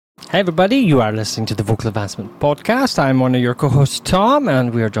Hey everybody, you are listening to the Vocal Advancement Podcast. I'm one of your co-hosts, Tom,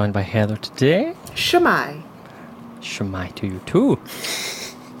 and we are joined by Heather today. Shumai. Shumai to you too.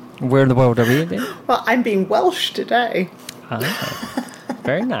 Where in the world are we then? Well, I'm being Welsh today. Ah,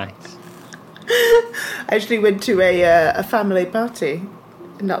 very nice. I actually went to a family party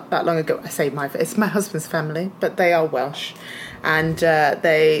not that long ago. I say it's my husband's family, but they are Welsh. And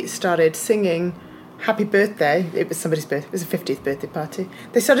they started singing Happy Birthday. It was somebody's birthday. It was a 50th birthday party.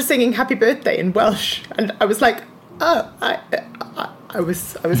 They started singing Happy Birthday in Welsh. And I was like, I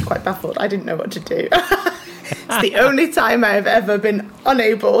was quite baffled. I didn't know what to do. It's the only time I've ever been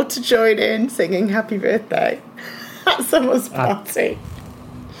unable to join in singing Happy Birthday at someone's party.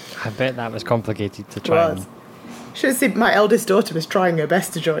 I bet that was complicated to try. Should have seen my eldest daughter was trying her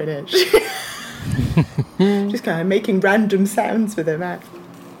best to join in. Just kind of making random sounds with her mouth.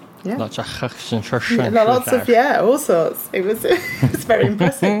 Yeah. Lots of huffs and all sorts. It was very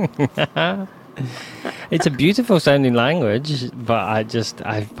impressive. It's a beautiful sounding language, but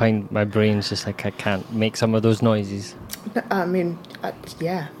I find my brain's just like I can't make some of those noises. I mean,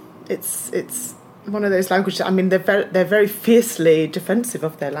 it's one of those languages. I mean, they're very fiercely defensive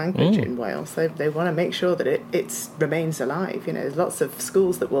of their language in Wales. They want to make sure that it remains alive. You know, there's lots of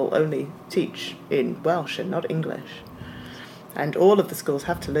schools that will only teach in Welsh and not English. And all of the schools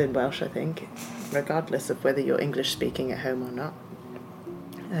have to learn Welsh, I think, regardless of whether you're English speaking at home or not.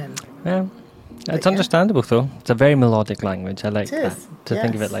 It's understandable though. It's a very melodic language. I like that, to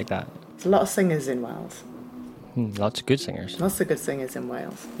think of it like that. There's a lot of singers in Wales. Lots of good singers. Lots of good singers in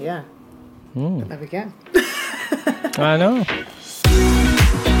Wales, yeah. There we go. I know.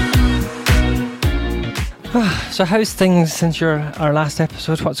 So how's things since our last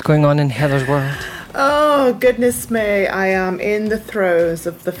episode? What's going on in Heather's world? Oh, goodness me. I am in the throes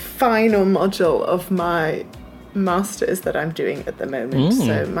of the final module of my master's that I'm doing at the moment.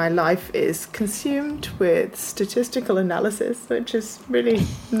 So my life is consumed with statistical analysis, which is really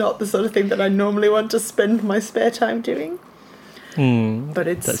not the sort of thing that I normally want to spend my spare time doing. But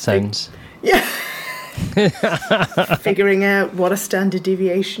it's... That sounds... Yeah. Figuring out what a standard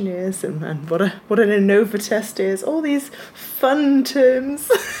deviation is and what an ANOVA test is. All these fun terms.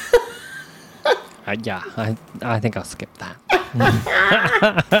 I think I'll skip that.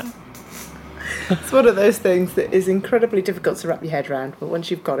 It's one of those things that is incredibly difficult to wrap your head around, but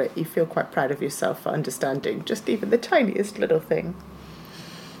once you've got it, you feel quite proud of yourself for understanding just even the tiniest little thing.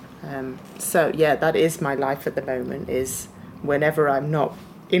 So yeah, that is my life at the moment, is whenever I'm not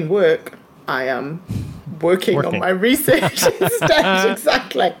in work, I am working on my research instead.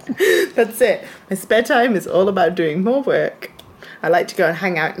 Exactly. That's it. My spare time is all about doing more work. I like to go and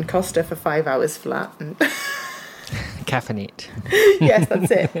hang out in Costa for 5 hours flat. And caffeinate. Yes, that's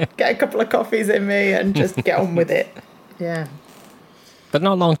it. Get a couple of coffees in me and just get on with it. Yeah. But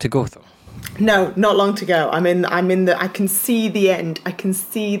not long to go, though. No, not long to go. I can see the end. I can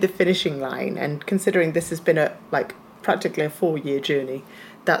see the finishing line. And considering this has been practically a 4-year journey,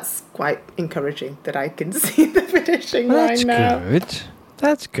 that's quite encouraging that I can see the finishing line now.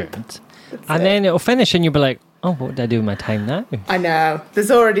 That's good. Then it'll finish and you'll be like, oh, what did I do with my time now? I know.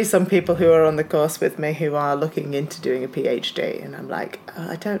 There's already some people who are on the course with me who are looking into doing a PhD, and I'm like,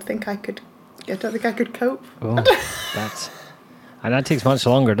 I don't think I could cope. Oh, and that takes much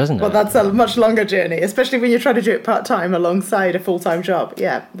longer, doesn't it? Well, that's a much longer journey, especially when you're trying to do it part-time alongside a full-time job.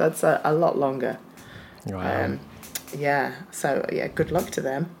 Yeah, that's a lot longer. Wow. Yeah, so yeah, good luck to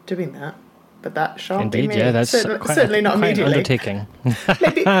them doing that. But that shan't be me. Yeah, that's certainly not quite immediately. An undertaking.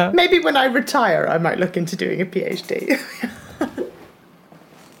 maybe when I retire, I might look into doing a PhD.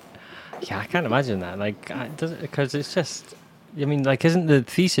 Yeah, I can't imagine that. Because it's just, isn't the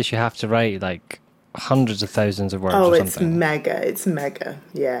thesis you have to write hundreds of thousands of words or something? Oh, it's mega.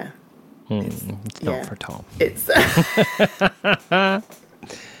 Yeah. It's not for Tom. It's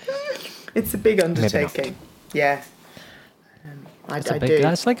it's a big undertaking. Yeah.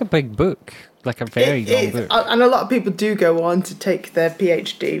 That's like a big book, like a very long book. And a lot of people do go on to take their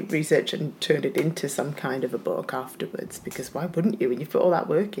PhD research and turn it into some kind of a book afterwards, because why wouldn't you when you put all that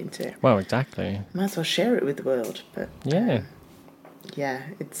work into it? Well, exactly. Might as well share it with the world. But yeah,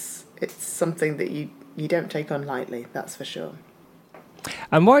 it's something that you don't take on lightly, that's for sure.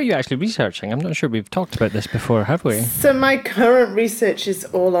 And what are you actually researching? I'm not sure we've talked about this before, have we? So my current research is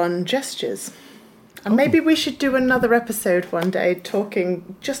all on gestures. And maybe we should do another episode one day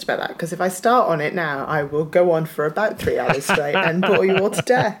talking just about that, because if I start on it now, I will go on for about 3 hours straight and bore you all to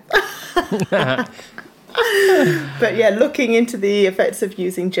death. But yeah, looking into the effects of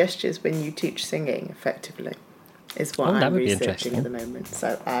using gestures when you teach singing effectively is what I'm researching at the moment.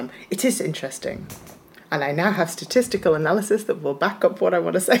 So it is interesting. And I now have statistical analysis that will back up what I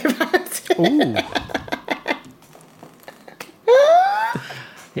want to say about it. Ooh.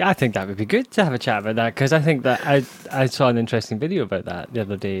 Yeah, I think that would be good to have a chat about that, because I think that I saw an interesting video about that the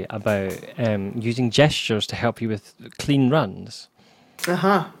other day about using gestures to help you with clean runs.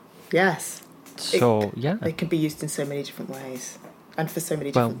 Yes. So, yeah. They can be used in so many different ways and for so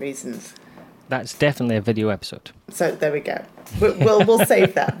many different reasons. That's definitely a video episode. So there we go. We'll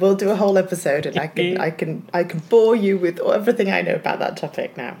save that. We'll do a whole episode, and I can bore you with everything I know about that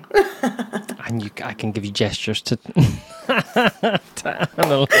topic now. And I can give you gestures to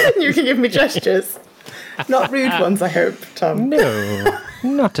Anna. You can give me gestures, not rude ones. I hope, Tom. No,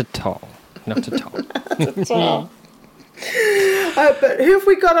 not at all. Not at all. Not at all. But who have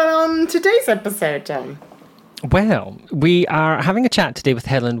we got on today's episode, Tom? Well, we are having a chat today with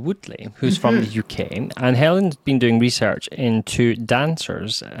Helen Woodley, who's from the UK, and Helen's been doing research into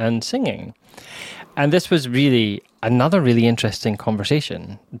dancers and singing. And this was really another really interesting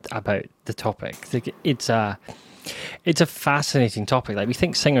conversation about the topic. It's a fascinating topic. Like, we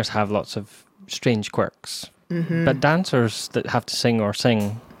think singers have lots of strange quirks, but dancers that have to sing or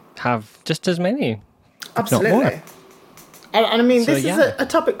sing have just as many, Absolutely. if not more. And I mean, this is a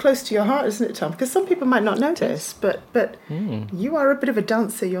topic close to your heart, isn't it, Tom? Because some people might not know this, but you are a bit of a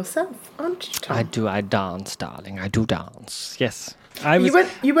dancer yourself, aren't you, Tom? I do. I dance, darling. I do dance. Yes. You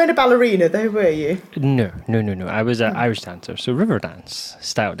weren't a ballerina, though, were you? No. I was an Irish dancer, so river dance,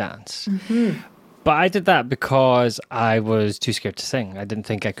 style dance. But I did that because I was too scared to sing. I didn't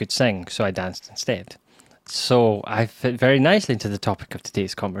think I could sing, so I danced instead. So I fit very nicely into the topic of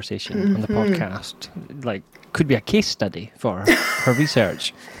today's conversation on the podcast. Like, could be a case study for her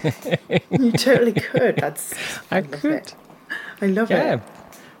research. You totally could. I could. I love it.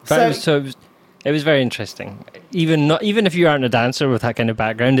 But it was very interesting. Even if you aren't a dancer with that kind of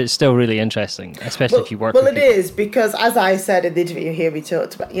background, it's still really interesting, especially if you work with people. Well, it is, because as I said in the interview here, we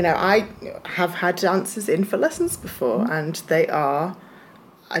talked about, I have had dancers in for lessons before, and they are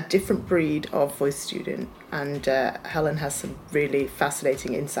a different breed of voice student. And Helen has some really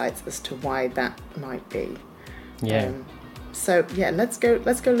fascinating insights as to why that might be. Yeah. Let's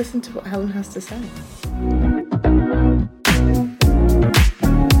go listen to what Helen has to say.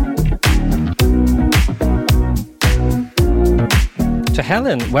 So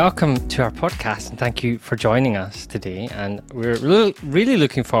Helen, welcome to our podcast, and thank you for joining us today. And we're really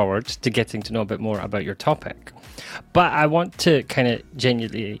looking forward to getting to know a bit more about your topic. But I want to kind of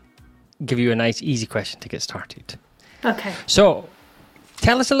genuinely give you a nice, easy question to get started. Okay. So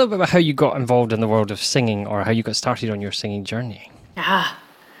tell us a little bit about how you got involved in the world of singing, or how you got started on your singing journey.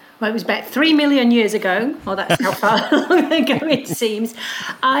 Well, it was about 3 million years ago. Well, that's how far long ago it seems.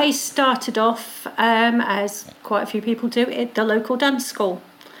 I started off, as quite a few people do, at the local dance school.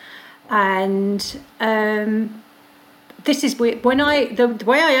 And this is the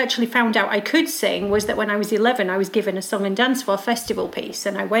way I actually found out I could sing was that when I was 11, I was given a song and dance for a festival piece.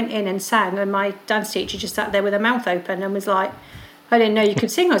 And I went in and sang, and my dance teacher just sat there with her mouth open and was like, I didn't know you could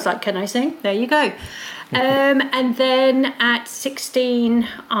sing. I was like, can I sing? There you go. And then at 16,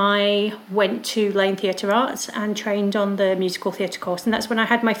 I went to Lane Theatre Arts and trained on the musical theatre course. And that's when I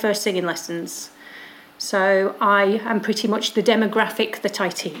had my first singing lessons. So I am pretty much the demographic that I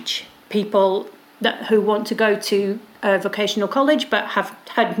teach. People who want to go to a vocational college but have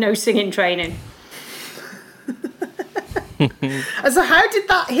had no singing training. So how did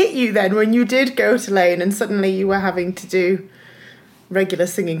that hit you then when you did go to Lane and suddenly you were having to do regular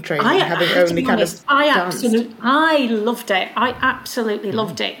singing training, having only kind of danced? I loved it. I absolutely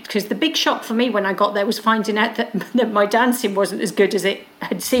loved it, because the big shock for me when I got there was finding out that my dancing wasn't as good as it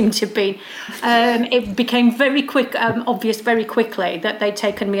had seemed to be. It became very obvious very quickly that they'd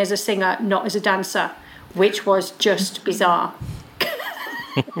taken me as a singer, not as a dancer, which was just bizarre.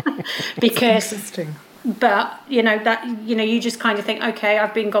 Because, interesting. But you just kind of think, okay,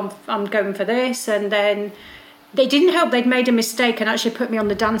 I'm going for this, and then they didn't help. They'd made a mistake and actually put me on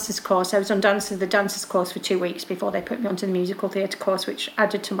the dancers course. I was on the dancers course for 2 weeks before they put me onto the musical theatre course, which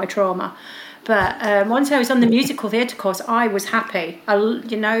added to my trauma. But once I was on the musical theatre course, I was happy.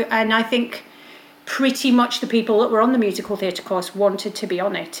 And I think pretty much the people that were on the musical theatre course wanted to be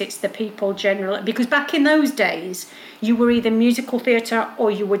on it. It's the people generally, because back in those days, you were either musical theatre or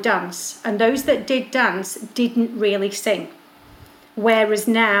you were dance. And those that did dance didn't really sing. Whereas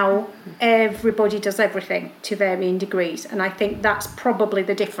now, everybody does everything to varying degrees. And I think that's probably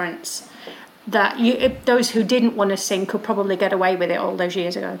the difference. That those who didn't want to sing could probably get away with it all those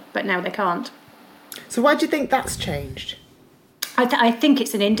years ago, but now they can't. So why do you think that's changed? I think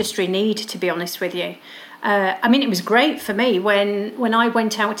it's an industry need, to be honest with you. I mean, it was great for me when I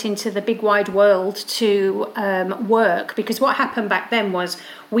went out into the big wide world to work, because what happened back then was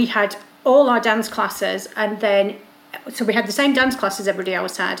we had all our dance classes, and then so we had the same dance classes everybody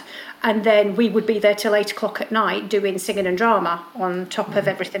else had, and then we would be there till 8 o'clock at night doing singing and drama on top of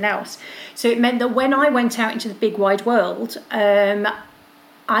everything else. So it meant that when I went out into the big wide world,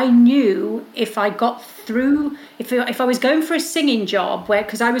 I knew if I got through, if I was going for a singing job,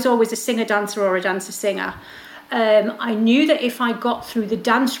 because I was always a singer-dancer or a dancer-singer, I knew that if I got through the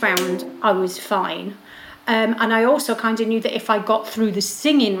dance round, I was fine. And I also kind of knew that if I got through the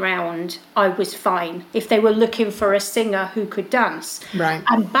singing round, I was fine, if they were looking for a singer who could dance. Right.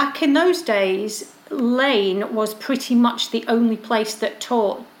 And back in those days, Lane was pretty much the only place that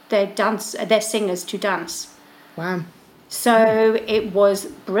taught their singers to dance. Wow. So it was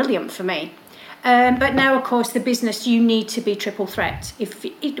brilliant for me. But now, of course, the business, you need to be triple threat. Well,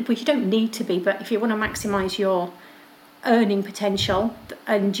 you don't need to be, but if you want to maximise your earning potential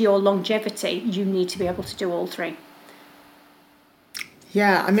and your longevity, you need to be able to do all three.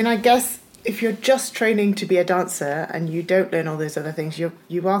 Yeah, I mean, I guess if you're just training to be a dancer and you don't learn all those other things,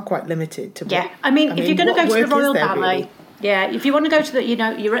 you are quite limited to. Yeah, I mean, if you're going to go to the Royal Ballet. Really? Yeah, if you want to go to the,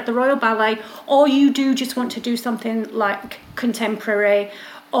 you're at the Royal Ballet, or you do just want to do something like contemporary,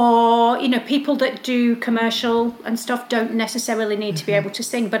 or, people that do commercial and stuff don't necessarily need to be able to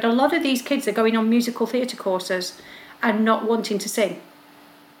sing. But a lot of these kids are going on musical theatre courses and not wanting to sing.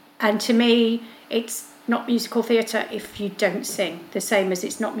 And to me, it's not musical theatre if you don't sing. The same as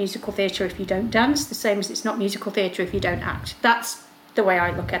it's not musical theatre if you don't dance. The same as it's not musical theatre if you don't act. That's the way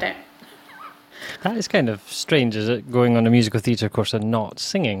I look at it. That is kind of strange, is it, going on a musical theatre course and not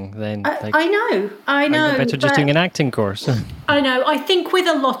singing then? I know. Better just doing an acting course. I know. I think with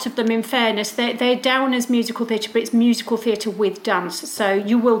a lot of them, in fairness, they're down as musical theatre, but it's musical theatre with dance. So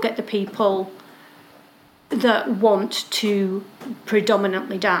you will get the people that want to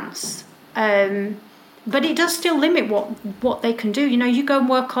predominantly dance. But it does still limit what they can do. You go and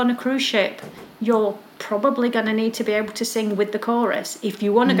work on a cruise ship, you're probably going to need to be able to sing with the chorus. If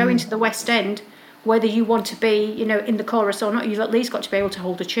you want to go into the West End, whether you want to be, in the chorus or not, you've at least got to be able to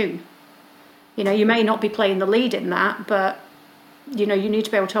hold a tune. You may not be playing the lead in that, but, you need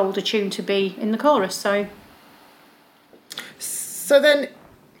to be able to hold a tune to be in the chorus. So then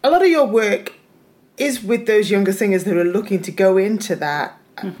a lot of your work is with those younger singers that are looking to go into that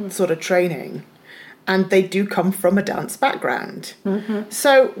sort of training, and they do come from a dance background.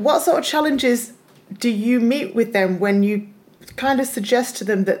 So what sort of challenges do you meet with them when you kind of suggest to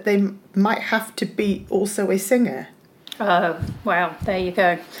them that they might have to be also a singer? Oh, well, there you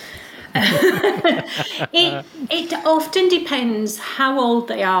go. It often depends how old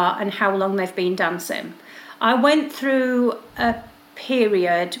they are and how long they've been dancing. I went through a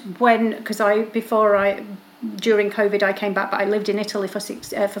period during COVID I came back, but I lived in Italy for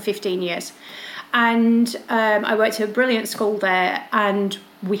 15 years. And I worked at a brilliant school there, and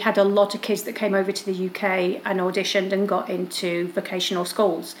we had a lot of kids that came over to the UK and auditioned and got into vocational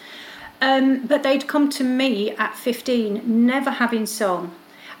schools. But they'd come to me at 15, never having sung.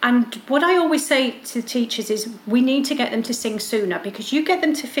 And what I always say to teachers is we need to get them to sing sooner, because you get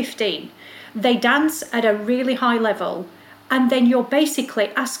them to 15, they dance at a really high level, and then you're basically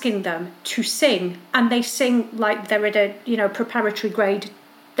asking them to sing, and they sing like they're at a preparatory grade.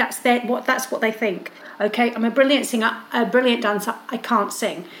 That's what they think. Okay, I'm a brilliant singer, a brilliant dancer, I can't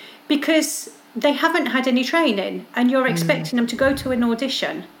sing. Because they haven't had any training, and you're expecting them to go to an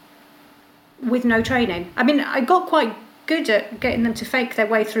audition with no training. I mean, I got quite good at getting them to fake their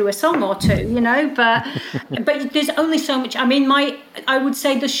way through a song or two, but there's only so much. I mean, I would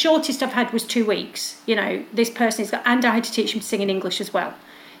say the shortest I've had was 2 weeks. This person and I had to teach them to sing in English as well.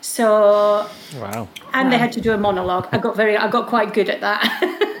 So wow. And they had to do a monologue. I got quite good at that.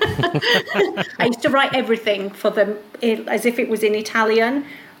 I used to write everything for them as if it was in Italian,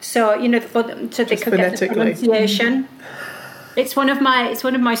 so for them, so they could get the pronunciation. It's one of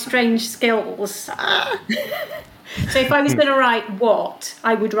my strange skills. So if I was going to write what,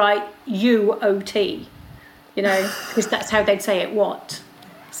 I would write UOT, because that's how they'd say it, what.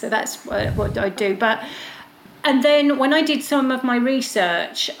 So that's what I do. And then when I did some of my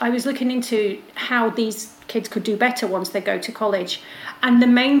research, I was looking into how these kids could do better once they go to college. And the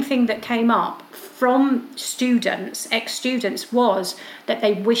main thing that came up from ex-students, was that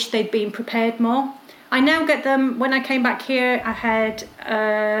they wish they'd been prepared more. I now get them, when I came back here, I had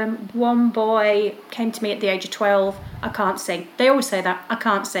one boy came to me at the age of 12, I can't sing. They always say that, I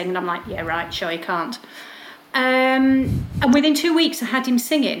can't sing. And I'm like, yeah, right, sure you can't. And within 2 weeks, I had him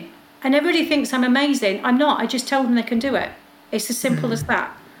singing. And everybody thinks I'm amazing. I'm not. I just tell them they can do it. It's as simple as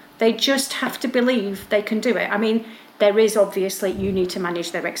that. They just have to believe they can do it. I mean, there is obviously, you need to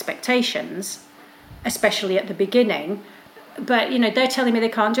manage their expectations, especially at the beginning. But, you know, they're telling me they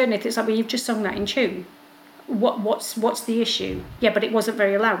can't do anything. It's like, well, you've just sung that in tune. What's the issue? Yeah, but it wasn't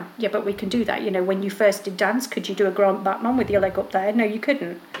very loud. Yeah, but we can do that. You know, when you first did dance, could you do a Grand Batman with your leg up there? No, you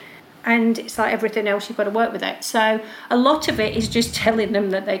couldn't. And it's like everything else, you've got to work with it. So a lot of it is just telling them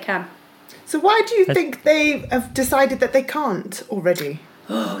that they can. So why do you think they have decided that they can't already?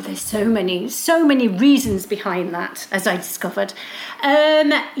 Oh, there's so many reasons behind that, as I discovered.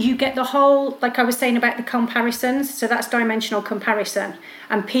 You get the whole, like I was saying about the comparisons, so that's dimensional comparison,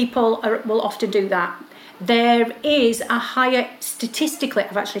 and people will often do that. There is a higher, statistically,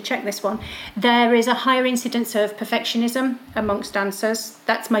 I've actually checked this one, there is a higher incidence of perfectionism amongst dancers.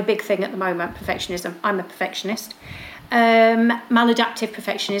 That's my big thing at the moment, perfectionism. I'm a perfectionist. Maladaptive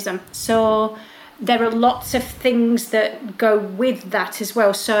perfectionism. So there are lots of things that go with that as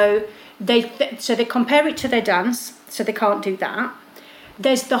well. So they compare it to their dance, so they can't do that.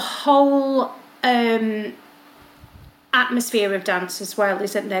 There's the whole atmosphere of dance as well,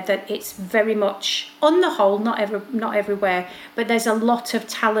 isn't there? That it's very much, on the whole, not everywhere, but there's a lot of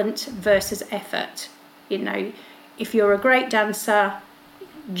talent versus effort. You know, if you're a great dancer,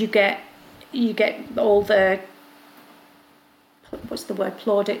 you get all the, what's the word,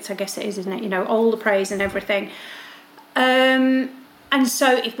 plaudits, I guess it is, isn't it? You know, all the praise and everything. And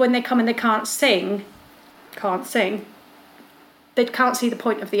so if when they come and they can't sing, they can't see the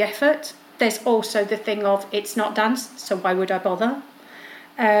point of the effort. There's also the thing of, it's not dance, so why would I bother?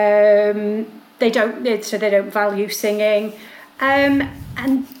 They don't value singing. And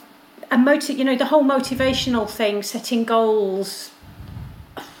you know, the whole motivational thing, setting goals,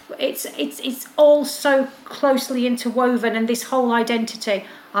 it's all so closely interwoven, and this whole identity,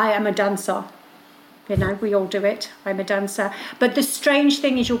 I am a dancer. You know, we all do it. I'm a dancer. But the strange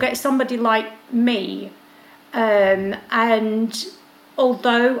thing is, you'll get somebody like me, and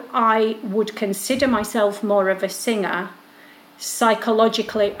although I would consider myself more of a singer,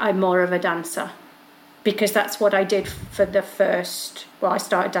 psychologically I'm more of a dancer, because that's what I did for the first, I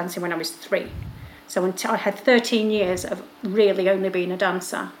started dancing when I was 3. So until I had 13 years of really only being a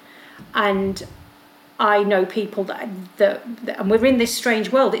dancer. And I know people that and we're in this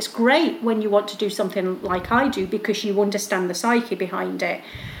strange world. It's great when you want to do something like I do, because you understand the psyche behind it.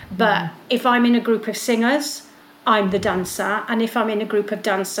 But if I'm in a group of singers, I'm the dancer, and if I'm in a group of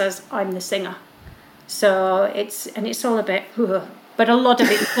dancers, I'm the singer. So it's all a bit, but a lot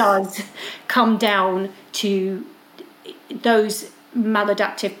of it does come down to those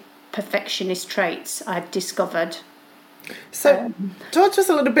maladaptive perfectionist traits I've discovered. So talk to us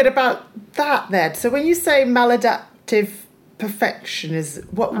a little bit about that then. So when you say maladaptive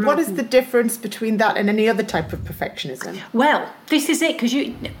perfectionism, what is the difference between that and any other type of perfectionism? Well, this is it, because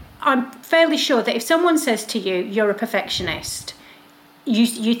I'm fairly sure that if someone says to you, you're a perfectionist,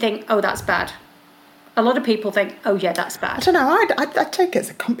 you think, oh, that's bad. A lot of people think, oh, yeah, that's bad. I don't know. I take it as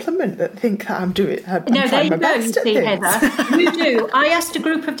a compliment that think that I'm doing. I'm no, there you go, you see, Heather. You do. I asked a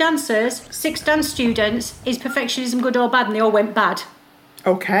group of dancers, 6 dance students, is perfectionism good or bad? And they all went bad.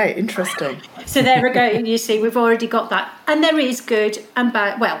 Okay, interesting. So there we go. You see, we've already got that. And there is good and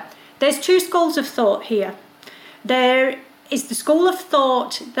bad. Well, there's 2 schools of thought here. There is the school of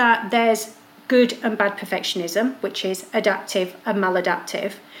thought that there's good and bad perfectionism, which is adaptive and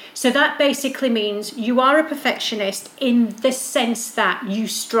maladaptive. So that basically means you are a perfectionist in the sense that you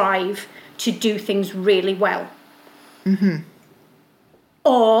strive to do things really well. Mm-hmm.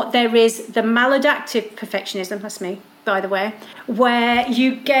 Or there is the maladaptive perfectionism, that's me, by the way, where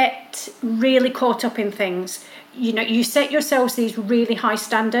you get really caught up in things. You know, you set yourselves these really high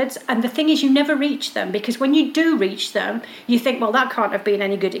standards, and the thing is, you never reach them, because when you do reach them, you think, well, that can't have been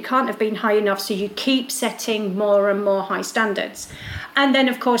any good, it can't have been high enough, so you keep setting more and more high standards. And then,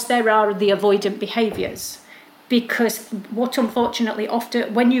 of course, there are the avoidant behaviours, because what unfortunately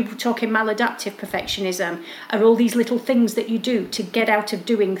often, when you're talking maladaptive perfectionism, are all these little things that you do to get out of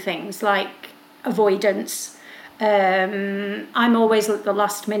doing things, like avoidance. I'm always at the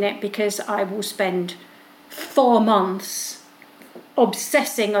last minute, because I will spend 4 months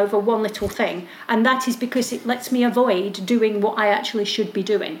obsessing over one little thing, and that is because it lets me avoid doing what I actually should be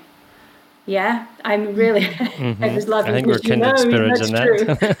doing. Yeah, I'm really. I was loving. I think we're kindred spirits in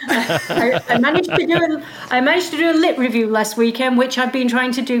that. I managed to do a lit review last weekend, which I've been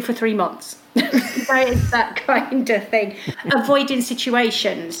trying to do for 3 months. It's that kind of thing. Avoiding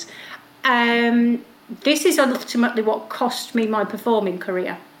situations. This is ultimately what cost me my performing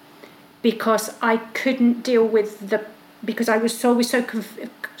career, because I couldn't deal with the because I was always so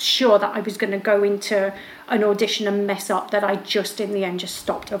sure that I was going to go into an audition and mess up that I just in the end just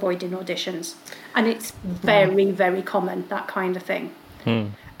stopped avoiding auditions. And it's very, very common, that kind of thing.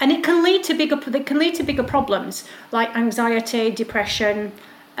 And it can lead to bigger problems like anxiety, depression,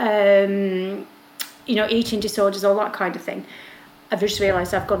 eating disorders, all that kind of thing. I've just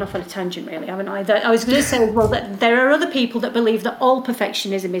realised I've gone off on a tangent, really, haven't I? I was going to say, well, that there are other people that believe that all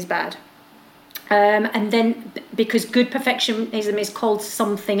perfectionism is bad. And then, because good perfectionism is called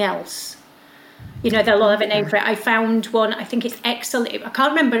something else, they'll all have a name for it. I found one, I think it's excellent. I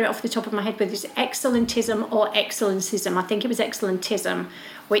can't remember it off the top of my head, whether it's excellentism or excellencism. I think it was excellentism,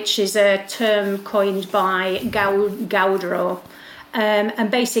 which is a term coined by Gaudreau.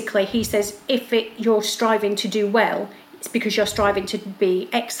 And basically, he says, if you're striving to do well, it's because you're striving to be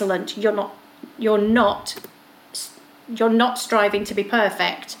excellent. You're not striving to be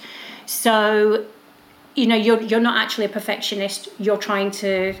perfect. So, you're not actually a perfectionist. You're trying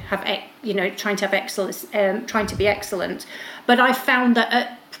to have excellence, trying to be excellent. But I found that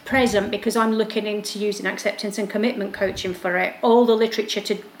at present, because I'm looking into using acceptance and commitment coaching for it, all the literature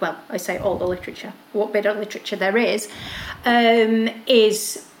I say all the literature, what bit of literature there is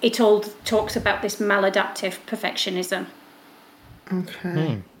it all talks about this maladaptive perfectionism.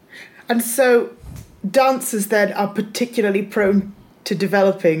 Okay. And so dancers then are particularly prone to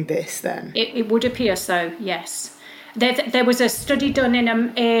developing this then? It would appear so, yes. There was a study done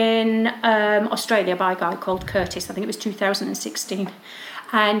in Australia by a guy called Curtis, I think it was 2016,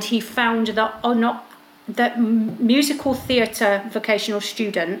 and he found that musical theatre vocational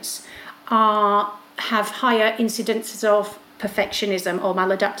students have higher incidences of perfectionism or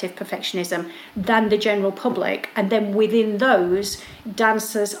maladaptive perfectionism than the general public, and then within those,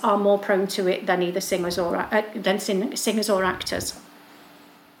 dancers are more prone to it than either singers or actors.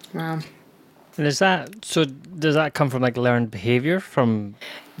 Wow. And does that come from like learned behaviour from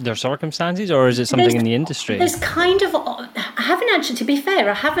their circumstances, or is it something in the industry? There's kind of, I haven't actually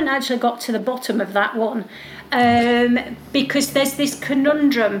got to the bottom of that one, because there's this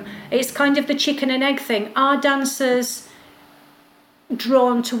conundrum. It's kind of the chicken and egg thing. Are dancers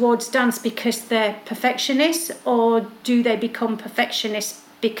drawn towards dance because they're perfectionists, or do they become perfectionists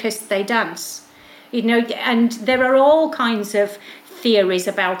because they dance? And there are all kinds of theories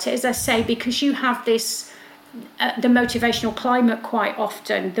about it, as I say, because you have this the motivational climate quite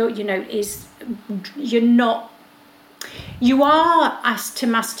often, is you are asked to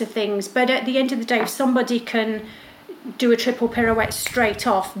master things, but at the end of the day, if somebody can do a triple pirouette straight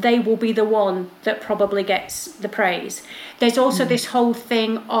off, they will be the one that probably gets the praise. There's also this whole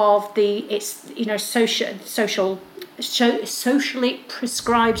thing of socially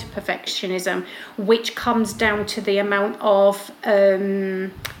prescribed perfectionism, which comes down to the amount of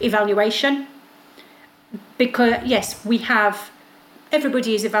evaluation. Because yes,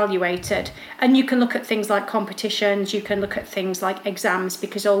 everybody is evaluated, and you can look at things like competitions, you can look at things like exams,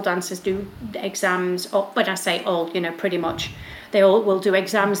 because all dancers do exams, or when I say all, pretty much they all will do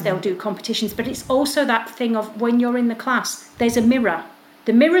exams, they'll do competitions. But it's also that thing of when you're in the class, there's a mirror.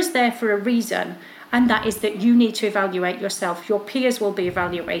 The mirror's there for a reason, and that is that you need to evaluate yourself. Your peers will be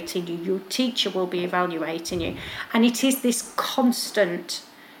evaluating you, your teacher will be evaluating you, and it is this constant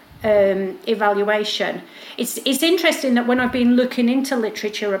evaluation. It's interesting that when I've been looking into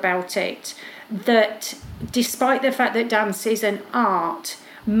literature about it, that despite the fact that dance is an art,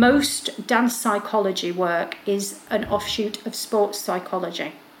 most dance psychology work is an offshoot of sports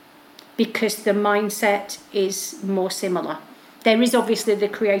psychology, because the mindset is more similar. There is obviously the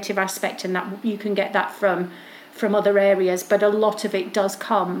creative aspect, and that you can get that from other areas, but a lot of it does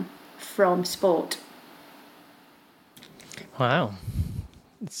come from sport. Wow.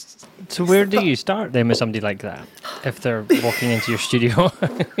 So where do you start then with somebody like that, if they're walking into your studio?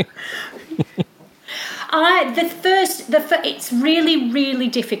 It's really, really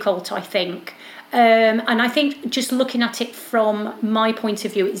difficult, I think. And I think just looking at it from my point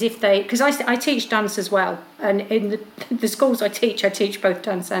of view is because I teach dance as well, and in the schools I teach both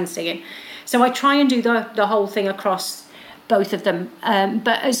dance and singing. So I try and do the whole thing across both of them.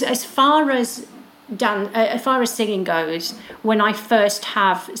 But as far as singing goes, when I first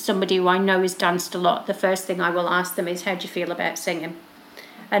have somebody who I know has danced a lot, the first thing I will ask them is, how do you feel about singing?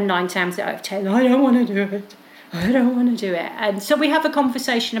 And 9 times out of 10, I don't want to do it. I don't want to do it. And so we have a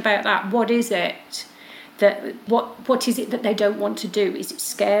conversation about that. What is it what is it that they don't want to do? Is it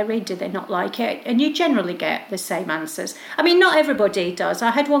scary? Do they not like it? And you generally get the same answers. I mean, not everybody does. I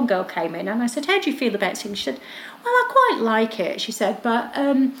had one girl came in and I said, how do you feel about singing? She said, well, I quite like it, she said, but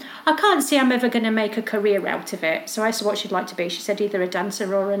I can't see I'm ever going to make a career out of it. So I asked her what she'd like to be. She said either a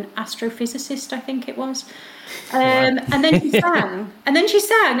dancer or an astrophysicist, I think it was. And then she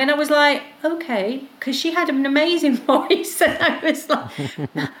sang, and I was like, okay, because she had an amazing voice, and I was like,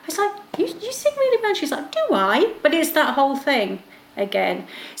 you sing really well. She's like, do I? But it's that whole thing again.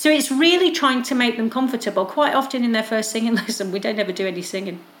 So it's really trying to make them comfortable. Quite often in their first singing lesson, we don't ever do any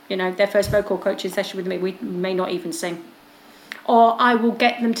singing. You know, their first vocal coaching session with me, we may not even sing. Or I will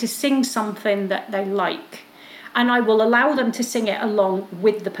get them to sing something that they like, and I will allow them to sing it along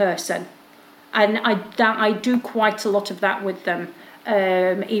with the person. And I do quite a lot of that with them,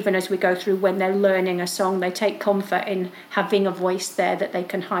 even as we go through when they're learning a song. They take comfort in having a voice there that they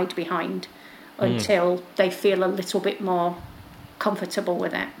can hide behind until they feel a little bit more comfortable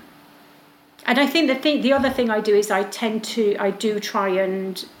with it. And I think the other thing I do is I do try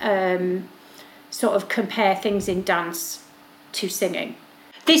and sort of compare things in dance to singing.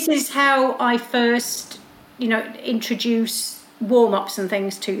 This is how I first, introduce warm-ups and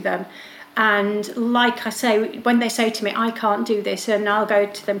things to them. And like I say, when they say to me, I can't do this, and I'll go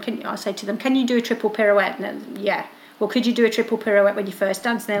to them, I'll say to them, can you do a triple pirouette? And then, yeah. Well, could you do a triple pirouette when you first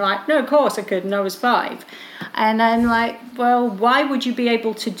danced? And they're like, no, of course I could, and I was 5. And I'm like, well, why would you be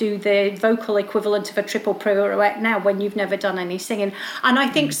able to do the vocal equivalent of a triple pirouette now when you've never done any singing? And I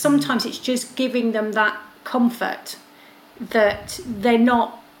think sometimes it's just giving them that comfort that they're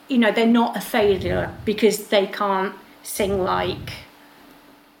not a failure because they can't sing like,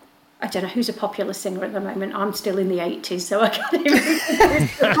 I don't know who's a popular singer at the moment. I'm still in the 80s, so I can't even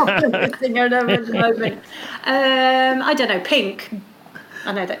who's a popular singer at the moment. I don't know, Pink.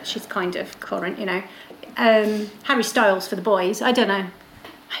 I know that she's kind of current, Harry Styles for the boys. I don't know.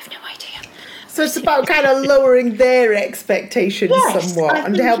 I have no idea. So it's about kind of lowering their expectations somewhat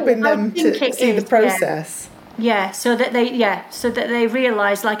and helping them to see the process. Yeah, so that they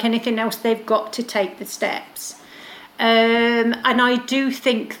realise, like anything else, they've got to take the steps. And I do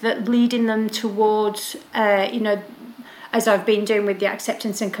think that leading them towards, as I've been doing with the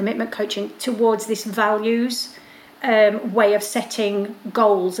acceptance and commitment coaching, towards this values way of setting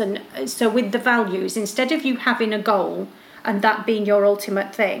goals. And so with the values, instead of you having a goal and that being your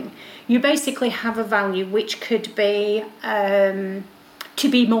ultimate thing, you basically have a value which could be to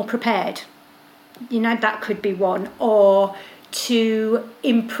be more prepared. That could be one, or to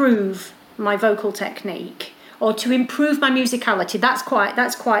improve my vocal technique, or to improve my musicality. That's quite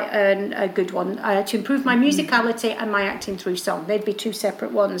a good one. To improve my musicality and my acting through song. They'd be 2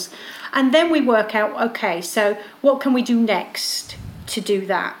 separate ones. And then we work out, okay, so what can we do next to do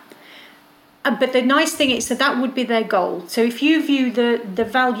that? But the nice thing is that would be their goal. So if you view the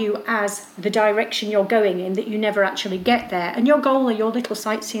value as the direction you're going in, that you never actually get there, and your goal are your little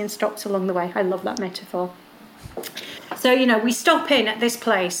sightseeing stops along the way. I love that metaphor. So, we stop in at this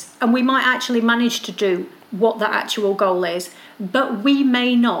place and we might actually manage to do what the actual goal is, but we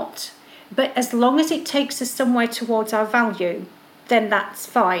may not. But as long as it takes us somewhere towards our value, then that's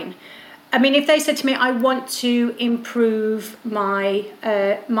fine. I mean, if they said to me, I want to improve my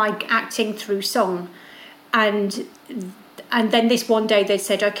acting through song, and then this one day they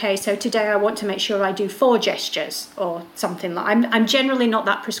said, okay, so today I want to make sure I do 4 gestures or something like. I'm generally not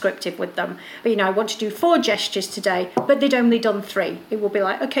that prescriptive with them, but I want to do 4 gestures today, but they'd only done 3. It will be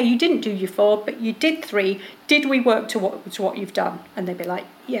like, okay, you didn't do your 4, but you did 3. Did we work to what you've done? And they'd be like,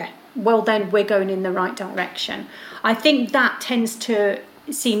 yeah. Well, then we're going in the right direction. I think that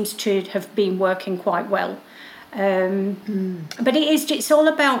seems to have been working quite well. But it's all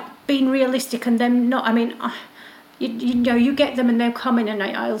about being realistic and them not. I mean. You get them and they'll come in and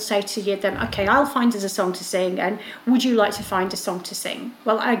I'll say to them, okay, I'll find us a song to sing, and would you like to find a song to sing?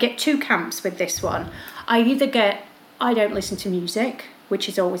 Well, I get 2 camps with this one. I either get, I don't listen to music, which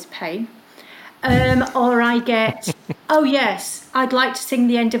is always a pain, or I get, oh yes, I'd like to sing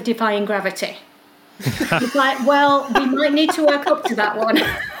the end of Defying Gravity. It's like, well, we might need to work up to that one.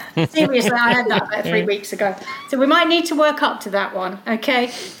 Seriously, I had that about 3 weeks ago. So we might need to work up to that one, okay?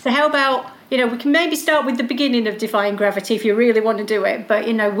 So how about... we can maybe start with the beginning of Defying Gravity if you really want to do it, but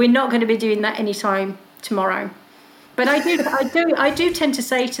we're not going to be doing that anytime tomorrow. But I do tend to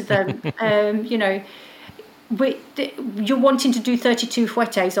say to them, you're wanting to do 32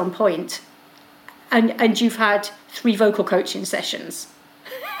 fouettes on point, and you've had 3 vocal coaching sessions.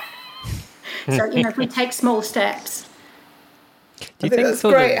 So if we take small steps. I think that's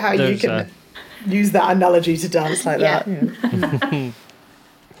great how you can use that analogy to dance like that. Yeah.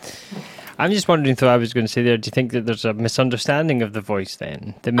 I'm just wondering, though, I was going to say there, do you think that there's a misunderstanding of the voice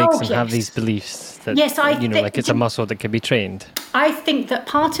then that makes them have these beliefs that, like it's a muscle that can be trained? I think that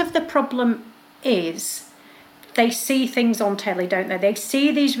part of the problem is they see things on telly, don't they? They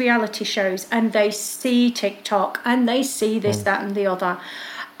see these reality shows and they see TikTok and they see this, that and the other.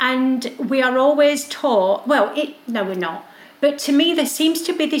 And we are always taught, no, we're not. But to me, there seems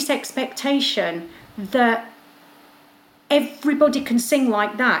to be this expectation that everybody can sing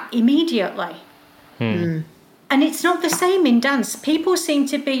like that immediately. And it's not the same in dance. People seem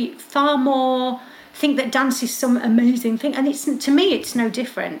to be far more, think that dance is some amazing thing. And to me, it's no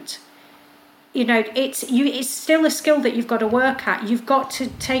different. It's still a skill that you've got to work at. You've got to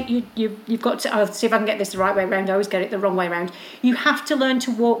you've got to, I'll see if I can get this the right way around. I always get it the wrong way around. You have to learn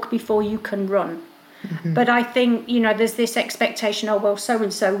to walk before you can run. But I think, there's this expectation,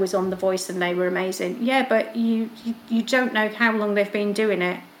 so-and-so was on The Voice and they were amazing. Yeah, but you don't know how long they've been doing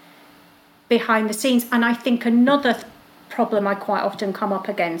it behind the scenes. And I think another problem I quite often come up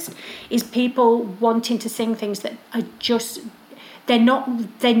against is people wanting to sing things that are just... They're not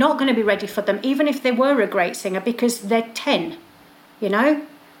going to be ready for them, even if they were a great singer, because they're 10,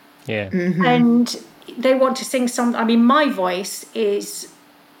 Yeah. And they want to sing some... I mean, my voice is...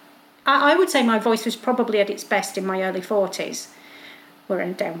 I would say my voice was probably at its best in my early 40s. We're in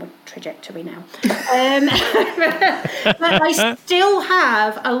a downward trajectory now. But I still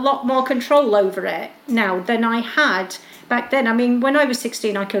have a lot more control over it now than I had back then. I mean, when I was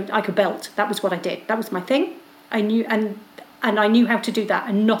 16, I could belt. That was what I did. That was my thing. I knew... And I knew how to do that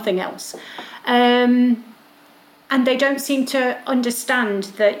and nothing else. And they don't seem to understand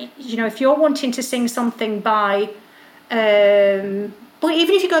that, if you're wanting to sing something by, well,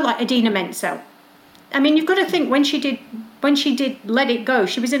 even if you go like Idina Menzel, I mean, you've got to think when she did Let It Go,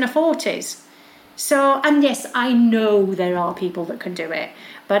 she was in her 40s. So, and yes, I know there are people that can do it,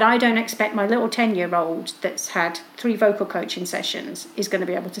 but I don't expect my little 10-year-old that's had 3 vocal coaching sessions is going to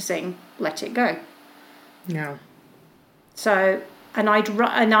be able to sing Let It Go. No. So, and I'd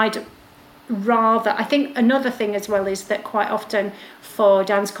rather... I think another thing as well is that quite often for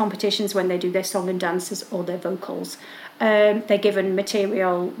dance competitions, when they do their song and dances or their vocals, they're given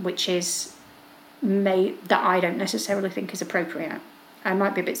material which is that I don't necessarily think is appropriate. I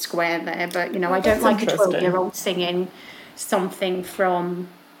might be a bit square there, but, I don't like a 12-year-old singing something from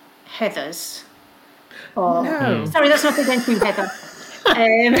Heather's. Or, no. Sorry, that's not against you, Heather.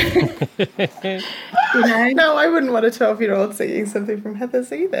 No, I wouldn't want a 12-year-old singing something from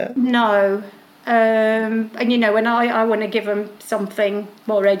Heather's either. No. And when I want to give them something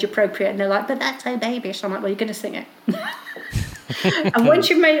more age appropriate, and they're like, but that's so babyish. I'm like, well, you're going to sing it. And once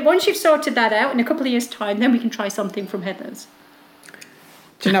you've sorted that out in a couple of years' time, then we can try something from Heather's.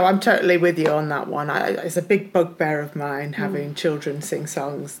 Do you know, I'm totally with you on that one. It's a big bugbear of mine having children sing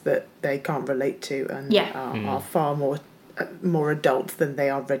songs that they can't relate to and are far more adult than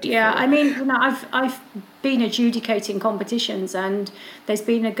they are ready for. Yeah, I mean, I've been adjudicating competitions, and there's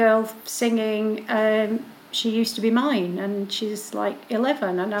been a girl singing She Used to Be Mine, and she's like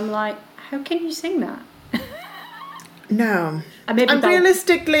 11, and I'm like, how can you sing that? No. And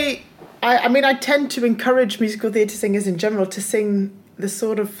realistically, I tend to encourage musical theatre singers in general to sing the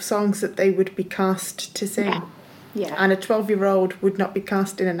sort of songs that they would be cast to sing. Yeah. And a 12-year-old would not be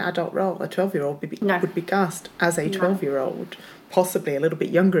cast in an adult role. A 12-year-old would be cast as a 12-year-old, possibly a little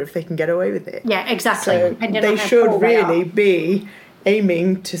bit younger if they can get away with it. Yeah, exactly. So they should really be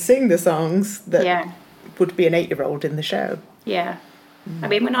aiming to sing the songs that would be an 8-year-old in the show. Yeah. I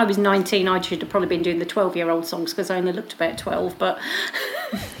mean, when I was 19, I should have probably been doing the 12-year-old songs because I only looked about 12, but...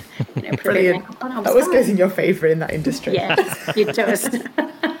 Brilliant. That always goes in your favour in that industry. Yes, it does.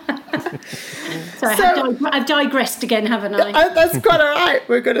 So I've digressed again, haven't I? That's quite all right.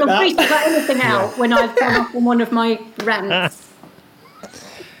 We're good at that. Please cut anything out when I've gone off on one of my rants.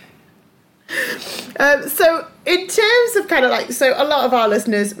 So in terms of kind of like, so a lot of our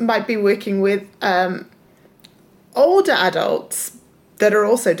listeners might be working with older adults that are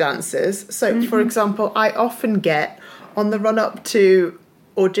also dancers. So, for example, I often get on the run-up to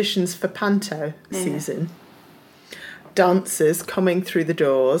auditions for Panto season, dancers coming through the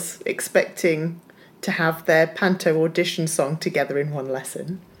doors expecting to have their Panto audition song together in one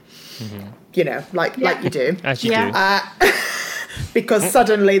lesson. Like you do. As you do. Because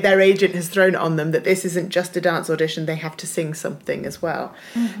suddenly their agent has thrown it on them that this isn't just a dance audition, they have to sing something as well.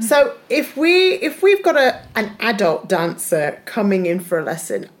 So if we've got an adult dancer coming in for a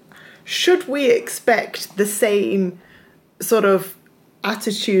lesson, should we expect the same sort of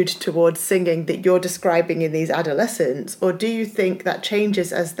attitude towards singing that you're describing in these adolescents, or do you think that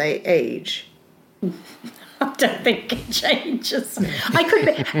changes as they age? I don't think it changes.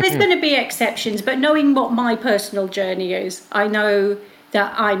 There's going to be exceptions, but knowing what my personal journey is, I know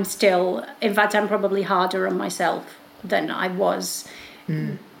that I'm still, in fact, I'm probably harder on myself than I was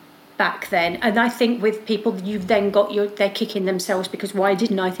back then. And I think with people, you've then got they're kicking themselves because why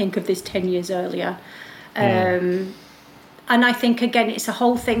didn't I think of this 10 years earlier? And I think, again, it's a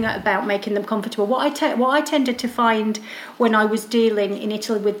whole thing about making them comfortable. What I tended to find when I was dealing in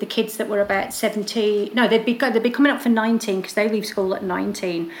Italy with the kids that were about 17, no, they'd be coming up for 19 because they leave school at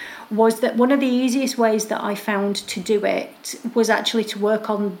 19, was that one of the easiest ways that I found to do it was actually to work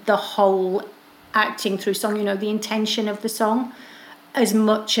on the whole acting through song, you know, the intention of the song as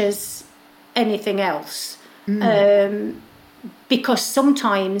much as anything else. Because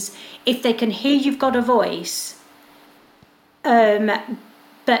sometimes if they can hear you've got a voice,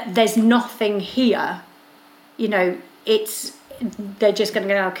 but there's nothing here, you know, they're just going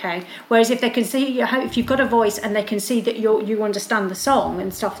to go, okay. Whereas if they can see if you've got a voice and they can see that you understand the song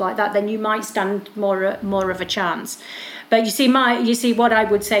and stuff like that, then you might stand more of a chance. But you see what I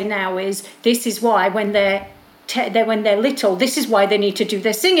would say now is, this is why when they're little, this is why they need to do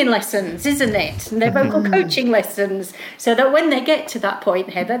their singing lessons, isn't it? And their vocal coaching lessons, so that when they get to that point,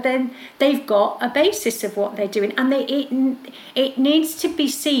 Heather, then they've got a basis of what they're doing, and it needs to be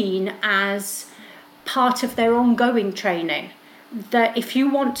seen as part of their ongoing training. That if you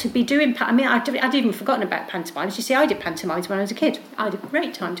want to be doing, I'd even forgotten about pantomimes. You see, I did pantomimes when I was a kid. I had a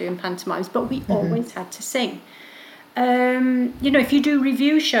great time doing pantomimes, but we always had to sing. You know, if you do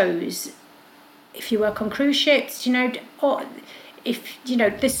review shows, if you work on cruise ships, you know, or if, you know,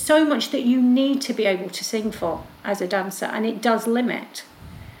 there's so much that you need to be able to sing for as a dancer, and it does limit.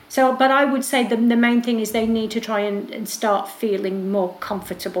 So, but I would say the main thing is they need to try and start feeling more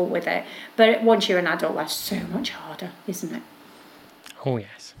comfortable with it. But once you're an adult, that's so much harder, isn't it? Oh,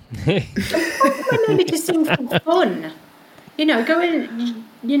 yes. Maybe to sing for fun. You know, go in,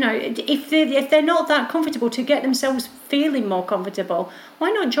 you know, if they're not that comfortable, to get themselves feeling more comfortable,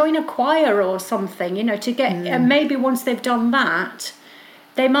 why not join a choir or something, you know, to get, and maybe once they've done that,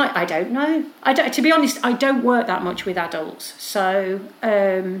 they might, I don't know. To be honest, I don't work that much with adults. So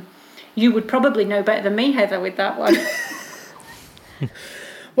you would probably know better than me, Heather, with that one.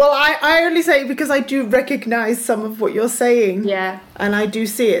 Well, I only say it because I do recognise some of what you're saying. Yeah. And I do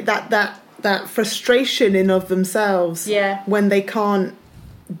see it, that frustration in of themselves, when they can't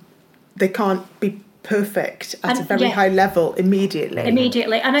be perfect at a very high level immediately.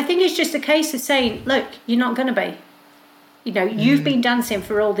 And I think it's just a case of saying, look, you're not going to be. You know, you've been dancing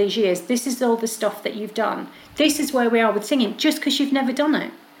for all these years. This is all the stuff that you've done. This is where we are with singing, just because you've never done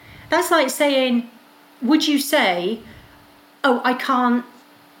it. That's like saying, would you say, oh, I can't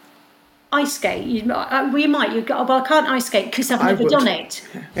ice skate? You might. You go, well, I can't ice skate because I've never done it.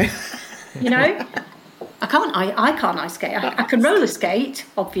 You know, I can't ice skate. I can roller skate,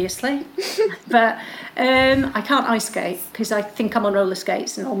 obviously, but I can't ice skate because I think I'm on roller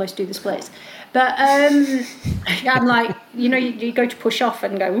skates and almost do the splits. But I'm like, you know, you go to push off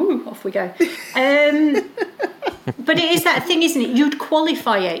and go, ooh, off we go. But it is that thing, isn't it? You'd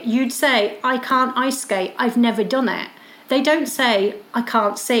qualify it. You'd say, I can't ice skate. I've never done it. They don't say, I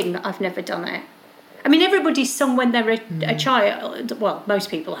can't sing. I've never done it. I mean, everybody's sung when they're a child. Well, most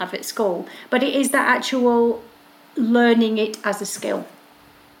people have at school. But it is that actual learning it as a skill.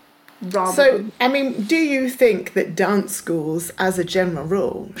 I mean, do you think that dance schools, as a general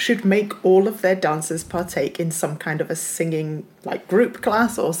rule, should make all of their dancers partake in some kind of a singing, like, group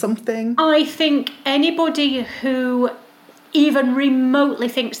class or something? I think anybody who even remotely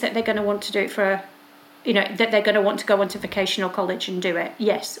thinks that they're going to want to do it for, you know, that they're going to want to go onto vocational college and do it,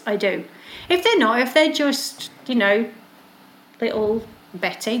 yes, I do. If they're not, if they're just, you know, little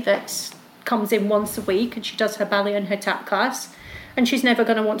Betty that comes in once a week and she does her ballet and her tap class, and she's never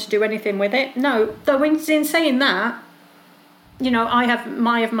going to want to do anything with it. No, though in saying that, you know, I have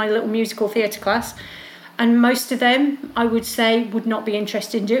my little musical theatre class, and most of them, I would say, would not be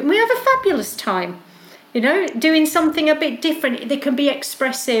interested in doing it. We have a fabulous time, you know, doing something a bit different. They can be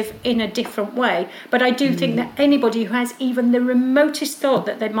expressive in a different way. But I do think that anybody who has even the remotest thought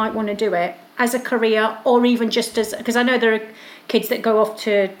that they might want to do it as a career, or even just as, because I know there are kids that go off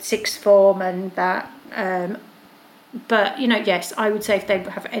to sixth form and that, but, you know, yes, I would say if they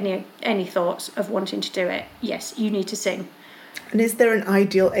have any thoughts of wanting to do it, yes, you need to sing. And is there an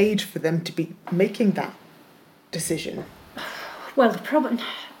ideal age for them to be making that decision? Well, probably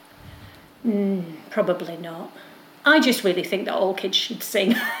not. I just really think that all kids should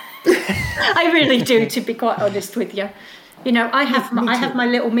sing. I really do, to be quite honest with you. You know, I have my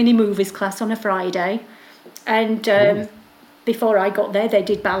little mini movies class on a Friday, and before I got there, they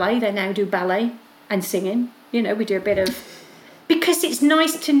did ballet. They now do ballet and singing. You know, we do a bit of... Because it's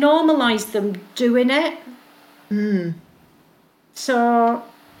nice to normalise them doing it. So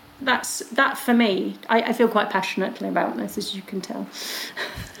that for me, I feel quite passionately about this, as you can tell.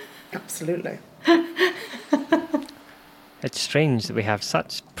 Absolutely. It's strange that we have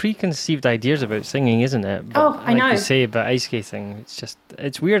such preconceived ideas about singing, isn't it? But I know. Like you say about ice skating,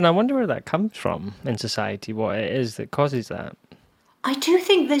 it's weird, and I wonder where that comes from in society, what it is that causes that. I do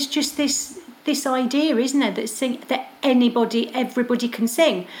think there's just this idea, isn't there, that everybody can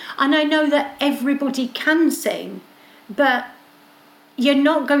sing. And I know that everybody can sing, but you're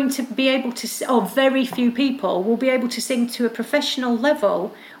not going to be able to, or very few people will be able to sing to a professional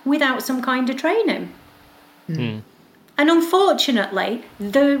level without some kind of training. Mm. And unfortunately,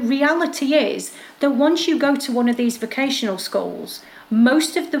 the reality is that once you go to one of these vocational schools,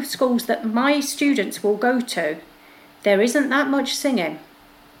 most of the schools that my students will go to, there isn't that much singing.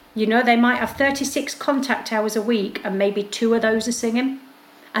 You know, they might have 36 contact hours a week and maybe 2 of those are singing.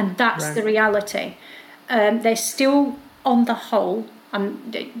 And that's Right. the reality. They're still, on the whole,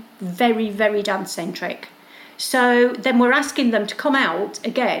 very, very dance-centric. So then we're asking them to come out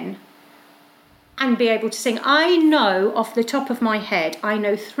again and be able to sing. I know, off the top of my head,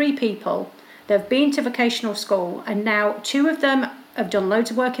 3 people that have been to vocational school, and now 2 of them have done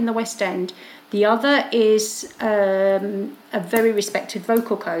loads of work in the West End. The other is a very respected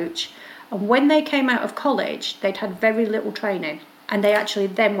vocal coach. And when they came out of college, they'd had very little training. And they actually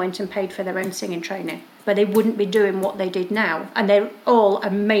then went and paid for their own singing training. But they wouldn't be doing what they did now. And they're all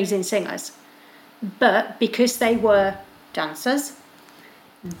amazing singers. But because they were dancers,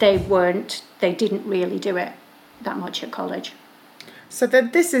 they didn't really do it that much at college. So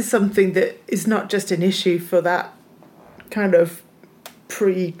then this is something that is not just an issue for that kind of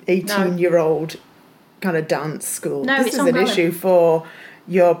pre-18-year-old kind of dance school. No, this it's is an ongoing. issue for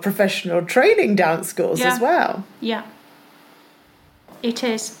your professional training dance schools Yeah. as well. Yeah, it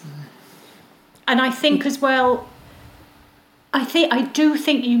is. And I think as well, I do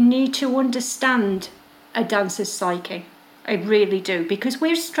think you need to understand a dancer's psyche. I really do, because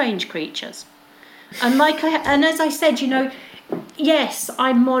we're strange creatures. And as I said, yes,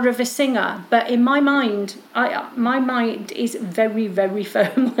 I'm more of a singer, but in my mind, my mind is very, very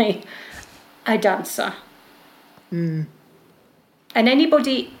firmly a dancer. Mm. And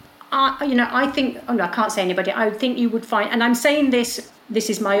anybody, I think, I can't say anybody, I think you would find, and I'm saying this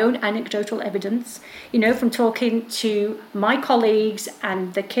is my own anecdotal evidence, from talking to my colleagues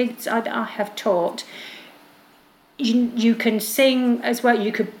and the kids I have taught. You can sing as well.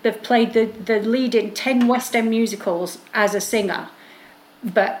 You could have played the lead in 10 West End musicals as a singer,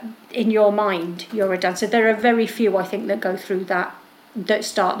 but in your mind, you're a dancer. There are very few, I think, that go through that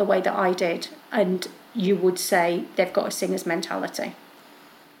start the way that I did, and you would say they've got a singer's mentality,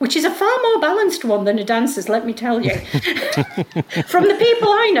 which is a far more balanced one than a dancer's, let me tell you. From the people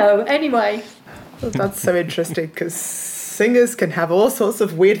I know, anyway. Well, that's so interesting, because singers can have all sorts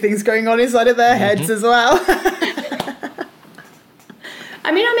of weird things going on inside of their heads as well.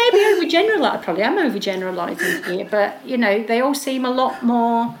 I mean, I may be overgeneralising. I probably am overgeneralising here, but they all seem a lot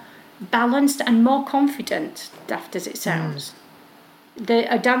more balanced and more confident, daft as it sounds.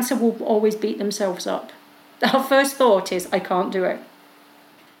 A dancer will always beat themselves up. Our first thought is, I can't do it.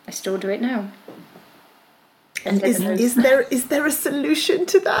 I still do it now. And is there a solution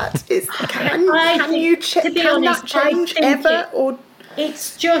to that? Can that change ever? Or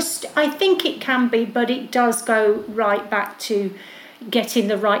it's just, I think it can be, but it does go right back to getting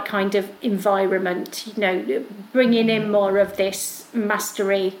the right kind of environment, bringing in more of this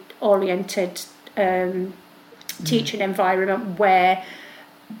mastery oriented teaching environment where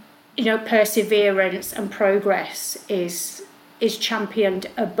perseverance and progress is championed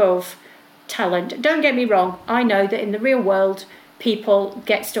above talent. Don't get me wrong, I know that in the real world people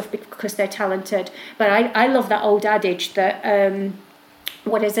get stuff because they're talented, but I love that old adage that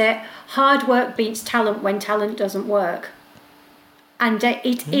hard work beats talent when talent doesn't work. And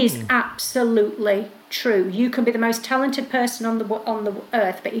it is absolutely true. You can be the most talented person on the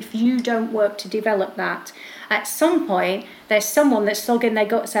earth, but if you don't work to develop that, at some point there's someone that's slugging their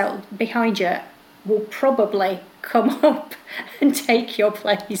guts out behind you will probably come up and take your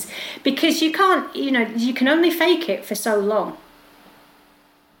place, because you can't, you can only fake it for so long,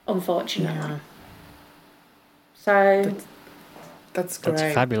 unfortunately. Yeah. So that's great.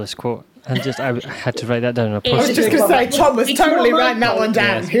 That's a fabulous quote. I had to write that down on a I was post-it. just going to say, Tom was totally writing that one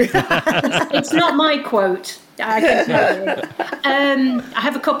down. It's not my quote. I can tell you. I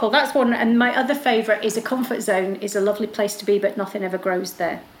have a couple. That's one, and my other favourite is a comfort zone is a lovely place to be, but nothing ever grows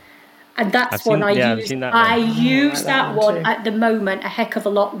there. And that's one I use that one at the moment a heck of a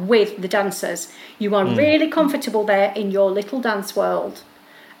lot with the dancers. You are really comfortable there in your little dance world.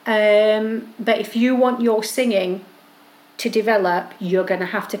 But if you want your singing to develop, you're going to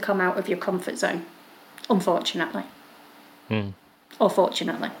have to come out of your comfort zone, unfortunately. Or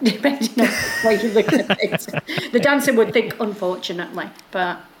fortunately, depending on where you look at it. The dancer would think unfortunately,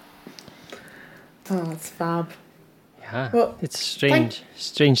 but... Oh, that's fab. Yeah, Well, it's strange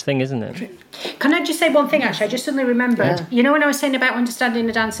thing, isn't it? Can I just say one thing, actually? I just suddenly remembered. You know when I was saying about understanding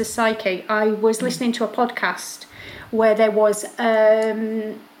the dancer's psyche, I was listening to a podcast where there was...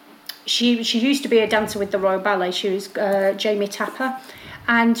 She used to be a dancer with the Royal Ballet. She was Jamie Tapper.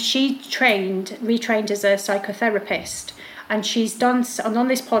 And she retrained as a psychotherapist. And she's done... on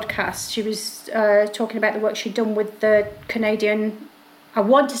this podcast, she was talking about the work she'd done with the Canadian... I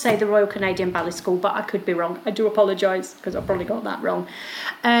want to say the Royal Canadian Ballet School, but I could be wrong. I do apologise because I probably got that wrong.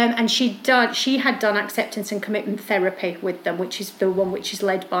 And she had done acceptance and commitment therapy with them, which is the one which is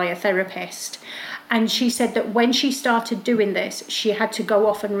led by a therapist. And she said that when she started doing this, she had to go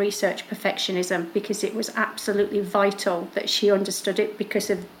off and research perfectionism because it was absolutely vital that she understood it because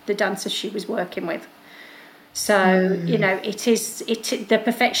of the dancers she was working with. So, you know, the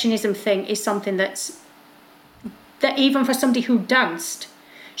perfectionism thing is something that even for somebody who danced,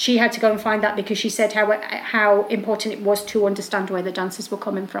 she had to go and find that because she said how important it was to understand where the dancers were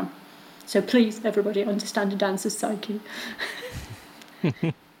coming from. So please, everybody, understand a dancer's psyche.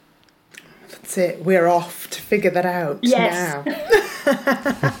 That's it. We're off to figure that out now.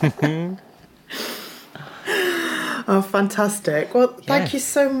 Oh, fantastic. Well, thank you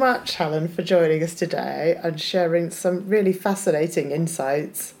so much, Helen, for joining us today and sharing some really fascinating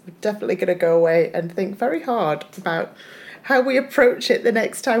insights. We're definitely going to go away and think very hard about how we approach it the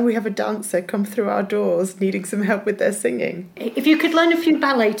next time we have a dancer come through our doors needing some help with their singing. If you could learn a few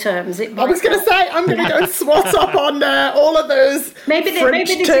ballet terms, it might... I was going to say, I'm going to go and swat up on all of those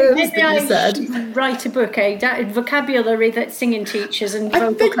French terms that you said. Write a book, vocabulary that singing teachers and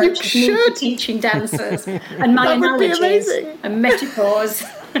vocal coaches need for teaching dancers, and my analogies and metaphors.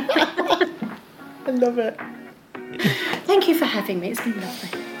 I love it. Thank you for having me. It's been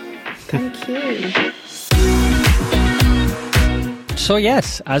lovely. Thank you. So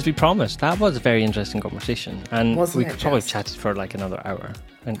yes, as we promised, that was a very interesting conversation, and we could probably chatted for like another hour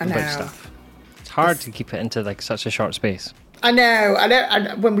and about stuff. It's hard to keep it into like such a short space. I know.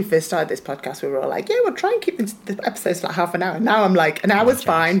 And when we first started this podcast, we were all like, "Yeah, we'll try and keep the episodes like half an hour." Now I'm like, an hour's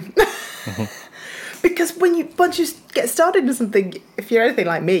fine, because once you get started with something, if you're anything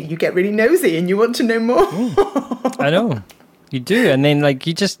like me, you get really nosy and you want to know more. I know. You do, and then like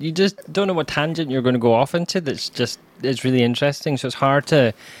you just don't know what tangent you're going to go off into. It's really interesting. So it's hard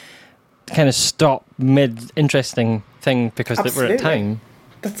to kind of stop mid interesting thing because we're at time.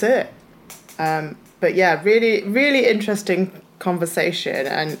 That's it. But yeah, really, really interesting conversation.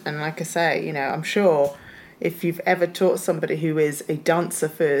 And like I say, you know, I'm sure if you've ever taught somebody who is a dancer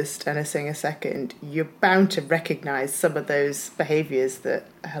first and a singer second, you're bound to recognise some of those behaviours that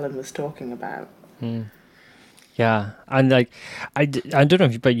Helen was talking about. Yeah, and like I don't know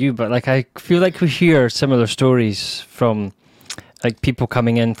about you, but like I feel like we hear similar stories from like people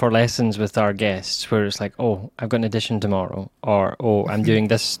coming in for lessons with our guests, where it's like, oh, I've got an audition tomorrow, or oh, I'm doing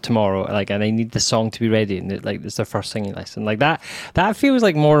this tomorrow, like, and I need the song to be ready, and it's their first singing lesson, like that. That feels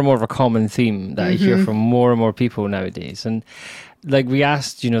like more and more of a common theme that I hear from more and more people nowadays, and. Like we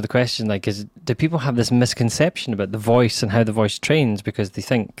asked, the question, like, do people have this misconception about the voice and how the voice trains because they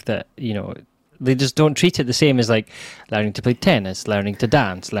think that, they just don't treat it the same as like learning to play tennis, learning to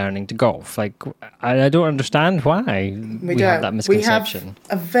dance, learning to golf. Like, I don't understand why we have that misconception. We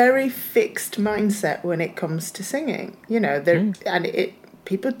have a very fixed mindset when it comes to singing,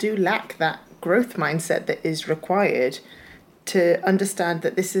 people do lack that growth mindset that is required to understand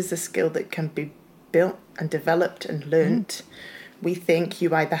that this is a skill that can be built and developed and learnt. We think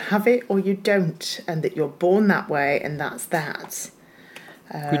you either have it or you don't, and that you're born that way, and that's that.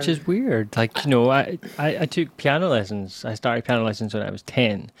 Which is weird. Like, I took piano lessons. I started piano lessons when I was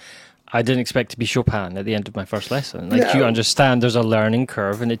 10. I didn't expect to be Chopin at the end of my first lesson. Like, you understand there's a learning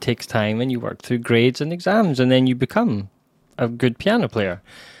curve and it takes time and you work through grades and exams and then you become a good piano player.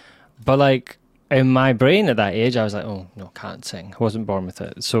 But, like, in my brain at that age, I was like, oh, no, can't sing. I wasn't born with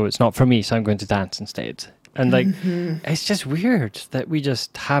it. So it's not for me, so I'm going to dance instead. And, like, it's just weird that we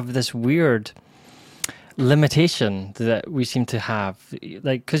just have this weird limitation that we seem to have,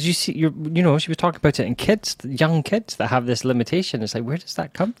 like, because you see, she was talking about it in young kids that have this limitation. It's like, where does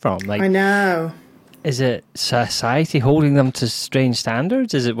that come from? Like, I know. Is it society holding them to strange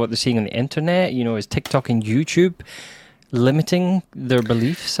standards? Is it what they're seeing on the internet? Is TikTok and YouTube limiting their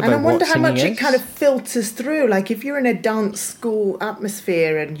beliefs about what singing is? And I wonder how much it kind of filters through. Like, if you're in a dance school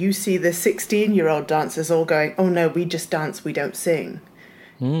atmosphere and you see the 16-year-old dancers all going, oh no, we just dance, we don't sing.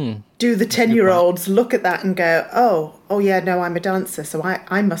 Do the 10-year-olds look at that and go, oh yeah, no, I'm a dancer, so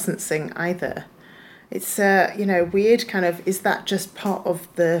I mustn't sing either? It's weird kind of, is that just part of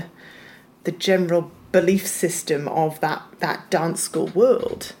the general belief system of that dance school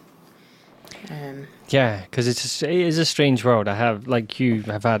world? Yeah, because it is a strange world. I have, like you,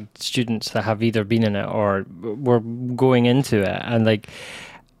 have had students that have either been in it or were going into it, and like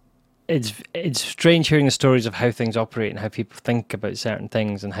it's strange hearing the stories of how things operate and how people think about certain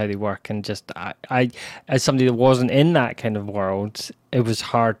things and how they work. And just I as somebody that wasn't in that kind of world, it was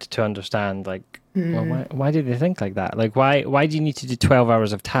hard to understand. Like, well, why do they think like that? Like, why do you need to do 12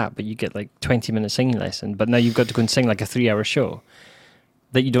 hours of tap, but you get like 20-minute singing lesson, but now you've got to go and sing like a 3-hour show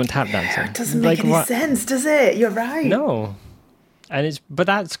that you don't tap dancing? It doesn't make any sense, does it? You're right. No. And but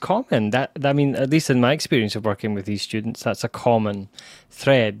that's common. I mean, at least in my experience of working with these students, that's a common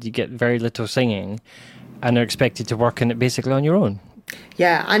thread. You get very little singing and are expected to work in it basically on your own.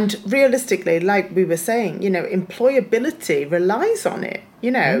 Yeah, and realistically, like we were saying, employability relies on it.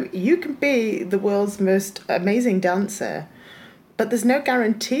 You can be the world's most amazing dancer, but there's no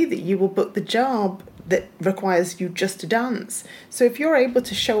guarantee that you will book the job that requires you just to dance. So if you're able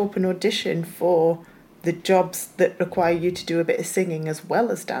to show up and audition for the jobs that require you to do a bit of singing as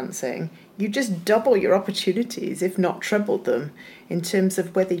well as dancing, you just double your opportunities, if not treble them, in terms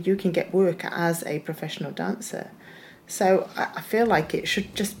of whether you can get work as a professional dancer. So I feel like it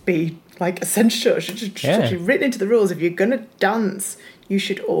should just be like essential. It should be written into the rules. If you're going to dance, you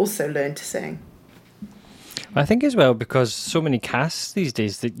should also learn to sing. I think as well, because so many casts these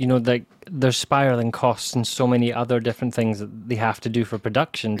days that, like there's spiraling costs and so many other different things that they have to do for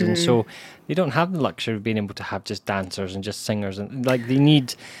productions. And so they don't have the luxury of being able to have just dancers and just singers. And like they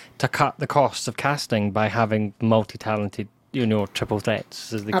need to cut the costs of casting by having multi-talented, triple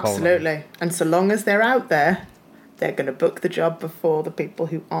threats, as they call them. Absolutely. And so long as they're out there, they're going to book the job before the people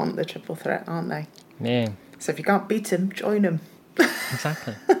who aren't the triple threat, aren't they? Yeah. So if you can't beat them, join them.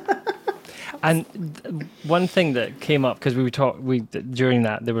 Exactly. And one thing that came up, because during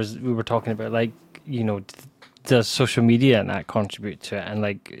that we were talking about, like, does social media and that contribute to it? And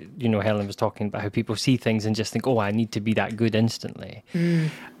like, Helen was talking about how people see things and just think, oh, I need to be that good instantly.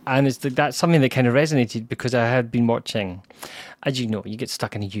 And that's something that kind of resonated, because I had been watching, as you know, you get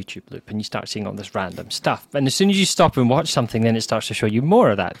stuck in a YouTube loop and you start seeing all this random stuff. And as soon as you stop and watch something, then it starts to show you more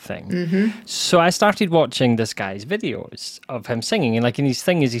of that thing. So I started watching this guy's videos of him singing. And like in his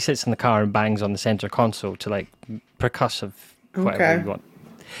thing is he sits in the car and bangs on the center console to like percussive, whatever you want.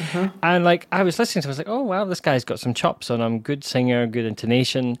 And like I was listening to him, I was like, oh wow, this guy's got some chops on him, good singer, good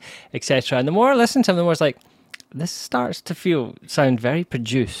intonation, etc. And the more I listened to him, the more I was like, this starts to sound very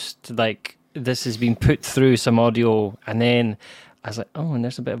produced, like this has been put through some audio. And then I was like, oh, and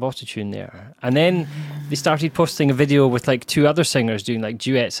there's a bit of autotune there. And then they started posting a video with like two other singers doing like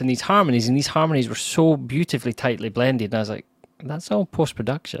duets and these harmonies were so beautifully tightly blended. And I was like, that's all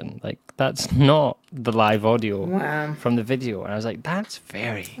post-production. Like, that's not the live audio from the video. And I was like, that's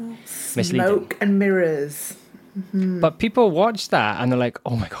very misleading. Smoke and mirrors. But people watch that and they're like,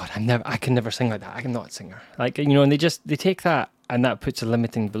 oh my God, I can never sing like that. I am not a singer. Like, and they take that and that puts a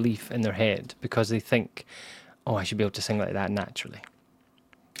limiting belief in their head because they think, oh, I should be able to sing like that naturally.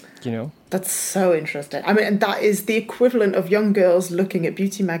 That's so interesting. I mean, and that is the equivalent of young girls looking at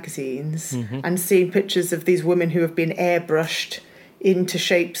beauty magazines and seeing pictures of these women who have been airbrushed into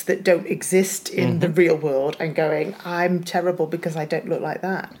shapes that don't exist in the real world and going, I'm terrible because I don't look like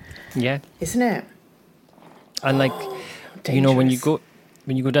that. Yeah. Isn't it? And like, when you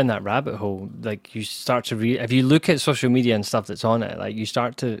go down that rabbit hole, like you start to if you look at social media and stuff that's on it, like you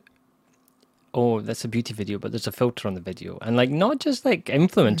start to, oh, that's a beauty video, but there's a filter on the video. And like, not just like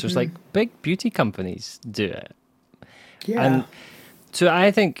influencers, like big beauty companies do it. Yeah. And so I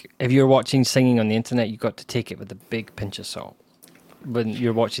think if you're watching singing on the internet, you've got to take it with a big pinch of salt when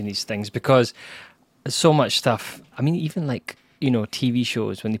you're watching these things, because so much stuff, I mean, even like, TV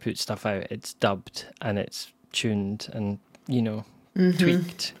shows, when they put stuff out, it's dubbed and it's tuned and,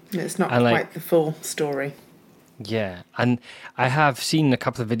 tweaked. It's not quite the full story. Yeah, and I have seen a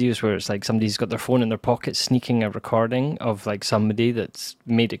couple of videos where it's like somebody's got their phone in their pocket sneaking a recording of like somebody that's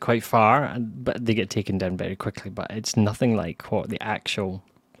made it quite far, but they get taken down very quickly. But it's nothing like what the actual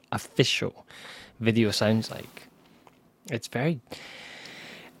official video sounds like. It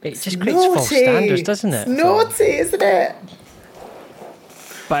just creates false standards, doesn't it? It's naughty, isn't it?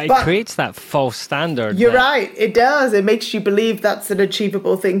 But it creates that false standard. You're right, it does. It makes you believe that's an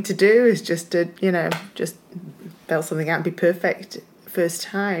achievable thing to do, is just to, just spell something out and be perfect first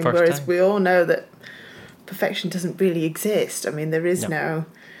time. Whereas we all know that perfection doesn't really exist. I mean, there is no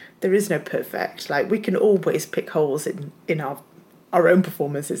perfect. Like, we can always pick holes in our our own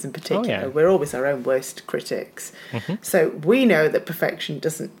performances in particular. Oh, yeah. We're always our own worst critics. So we know that perfection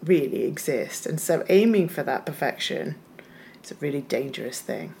doesn't really exist. And so aiming for that perfection is a really dangerous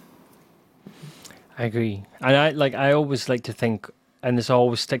thing. I agree. And I always like to think, and this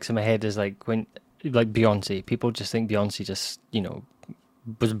always sticks in my head, is like when, like Beyonce, people just think Beyonce just,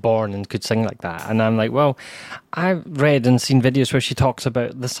 was born and could sing like that. And I'm like, well, I've read and seen videos where she talks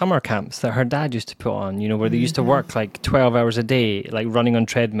about the summer camps that her dad used to put on, where they used to work like 12 hours a day, like running on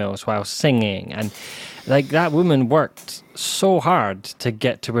treadmills while singing. And like that woman worked so hard to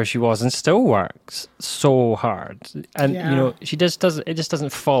get to where she was and still works so hard. And, she just doesn't, it just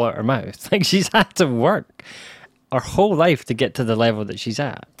doesn't fall out her mouth. Like she's had to work her whole life to get to the level that she's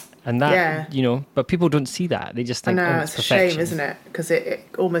at. And that, but people don't see that. They just think, I know, it's it's a perfection. shame, isn't it? Because it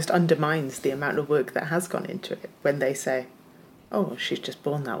almost undermines the amount of work that has gone into it when they say, oh, she's just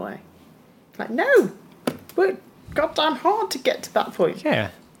born that way. Like, no, worked goddamn hard to get to that point. Yeah.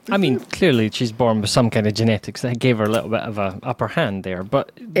 I mean, clearly she's born with some kind of genetics that gave her a little bit of a upper hand there,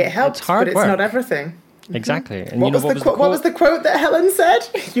 but it helps, it's hard but it's work. not everything. Exactly. And what was the quote that Helen said?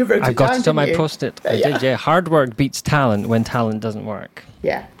 You wrote it down, I've got it on my didn't you? post-it. I did, yeah. Hard work beats talent when talent doesn't work.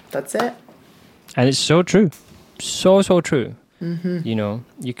 Yeah, that's it. And it's so true. So true.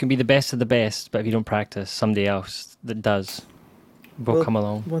 You can be the best of the best, but if you don't practice, somebody else that does will come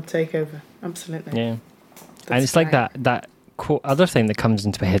along. We'll take over. Absolutely. Yeah. And it's like that quote, other thing that comes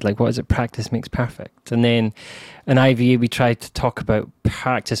into my head, like, what is it? Practice makes perfect. And then in IVA, we try to talk about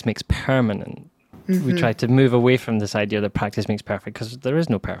practice makes permanent. We try to move away from this idea that practice makes perfect because there is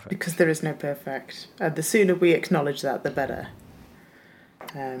no perfect. Because there is no perfect. The sooner we acknowledge that, the better.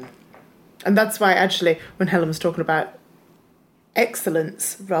 And that's why, actually, when Helen was talking about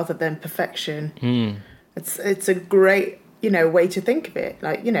excellence rather than perfection, it's a great, way to think of it.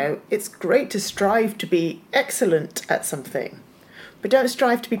 Like, it's great to strive to be excellent at something, but don't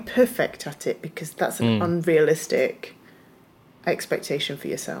strive to be perfect at it because that's an unrealistic expectation for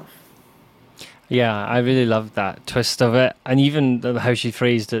yourself. Yeah, I really loved that twist of it. And even how she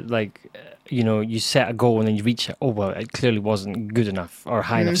phrased it, like, you set a goal and then you reach it. Oh, well, it clearly wasn't good enough or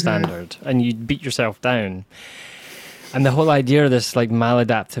high enough standard. And you beat yourself down. And the whole idea of this, like,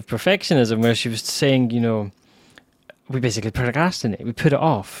 maladaptive perfectionism, where she was saying, we basically procrastinate. We put it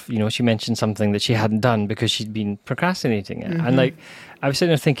off. She mentioned something that she hadn't done because she'd been procrastinating it. And, like, I was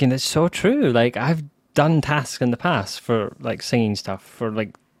sitting there thinking, that's so true. Like, I've done tasks in the past for, like, singing stuff, for,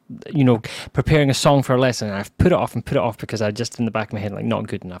 like, preparing a song for a lesson, and I've put it off because I just in the back of my head, like, not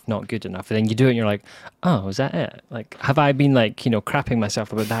good enough. And then you do it and you're like, oh, is that it? Like, have I been, like, crapping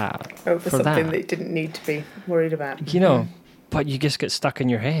myself about that? Over something that you didn't need to be worried about. But you just get stuck in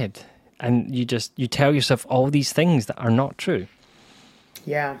your head and you tell yourself all these things that are not true.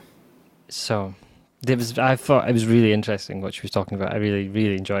 Yeah. So I thought it was really interesting what she was talking about. I really,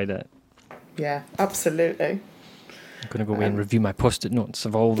 really enjoyed it. Yeah, absolutely. I'm going to go away and review my post-it notes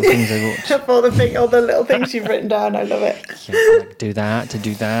of all the things I wrote. all the little things you've written down. I love it. Yeah, like, do that,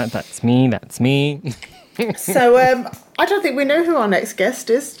 that's me. So I don't think we know who our next guest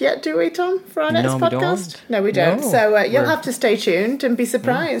is yet, do we, Tom, for our next podcast? No, we don't. No, so you'll have to stay tuned and be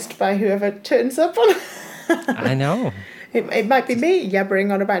surprised by whoever turns up on. I know. It might be me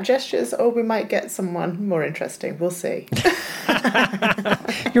yabbering on about gestures, or we might get someone more interesting. We'll see.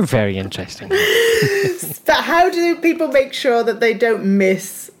 You're very interesting. But how do people make sure that they don't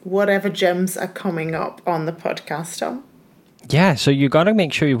miss whatever gems are coming up on the podcast, Tom? Yeah, so you got to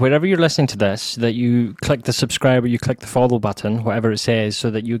make sure wherever you're listening to this, that you click the subscribe or you click the follow button, whatever it says, so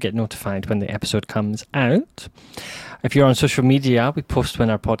that you get notified when the episode comes out. If you're on social media, we post when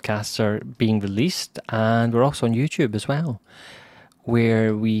our podcasts are being released, and we're also on YouTube as well,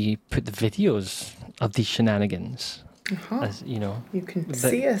 where we put the videos of these shenanigans. As, you can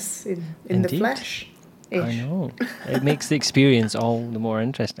see us in the flesh. I know. It makes the experience all the more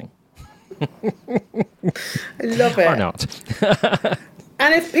interesting. I love it. Or not.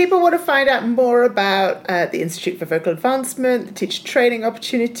 And if people want to find out more about the Institute for Vocal Advancement, the teacher training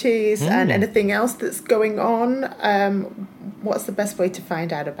opportunities, and anything else that's going on, what's the best way to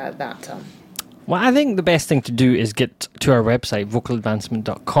find out about that, Tom? Well, I think the best thing to do is get to our website,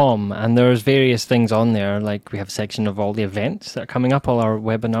 vocaladvancement.com, and there's various things on there. Like, we have a section of all the events that are coming up, all our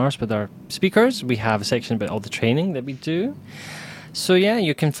webinars with our speakers. We have a section about all the training that we do. So, yeah,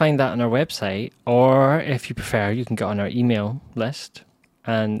 you can find that on our website, or if you prefer, you can get on our email list,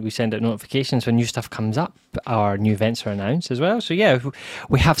 and we send out notifications when new stuff comes up. Our new events are announced as well. So, yeah,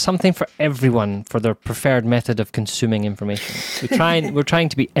 we have something for everyone for their preferred method of consuming information. We're trying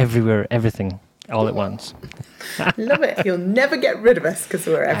to be everywhere, everything, all at once. Love it. You'll never get rid of us because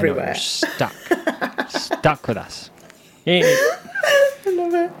we're everywhere. I know, you're stuck with us. Yeah.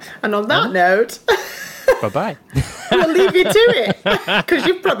 And on that note, Bye-bye. we'll leave you to it because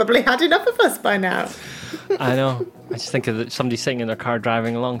you've probably had enough of us by now. I know. I just think of somebody sitting in their car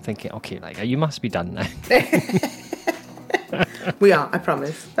driving along thinking, okay, like, you must be done now. We are, I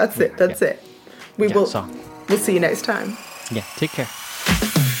promise. That's it. We'll see you next time. Yeah, take care.